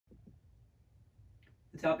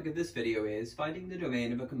The topic of this video is finding the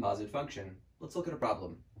domain of a composite function. Let's look at a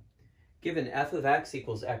problem. Given f of x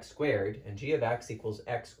equals x squared and g of x equals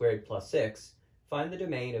x squared plus 6, find the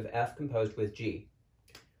domain of f composed with g.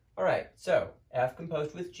 Alright, so f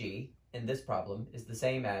composed with g in this problem is the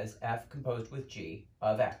same as f composed with g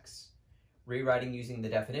of x. Rewriting using the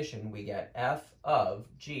definition, we get f of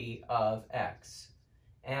g of x.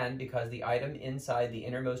 And because the item inside the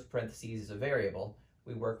innermost parentheses is a variable,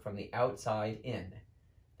 we work from the outside in.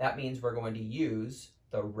 That means we're going to use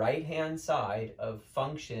the right-hand side of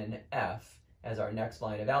function f as our next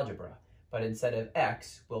line of algebra. But instead of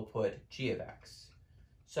x, we'll put g of x.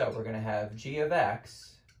 So we're going to have g of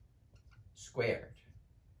x squared.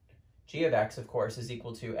 G of x, of course, is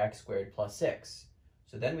equal to x squared plus 6.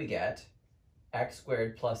 So then we get x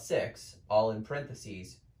squared plus 6, all in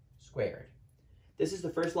parentheses, squared. This is the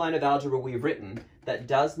first line of algebra we've written that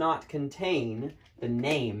does not contain the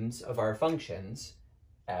names of our functions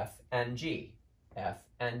f and g, f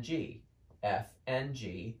and g, f and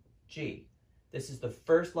g, g. This is the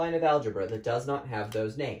first line of algebra that does not have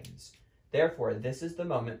those names. Therefore, this is the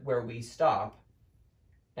moment where we stop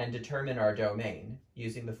and determine our domain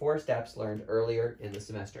using the 4 steps learned earlier in the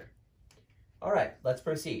semester. All right, let's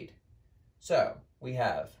proceed. So we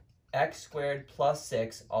have x squared plus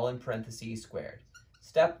 6, all in parentheses, squared.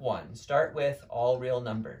 Step 1, start with all real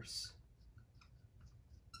numbers.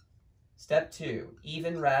 Step 2,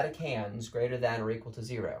 even radicands greater than or equal to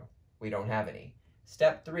 0. We don't have any.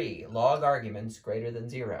 Step 3, log arguments greater than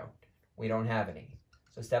 0. We don't have any.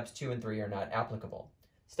 So steps 2 and 3 are not applicable.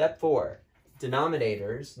 Step 4,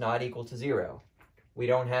 denominators not equal to 0. We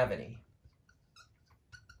don't have any.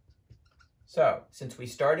 So, since we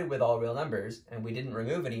started with all real numbers and we didn't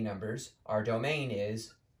remove any numbers, our domain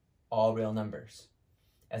is all real numbers.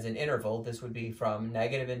 As an interval, this would be from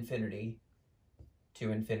negative infinity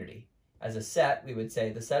to infinity. As a set, we would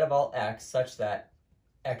say the set of all x such that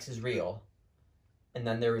x is real, and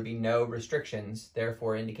then there would be no restrictions,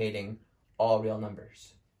 therefore indicating all real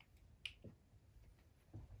numbers.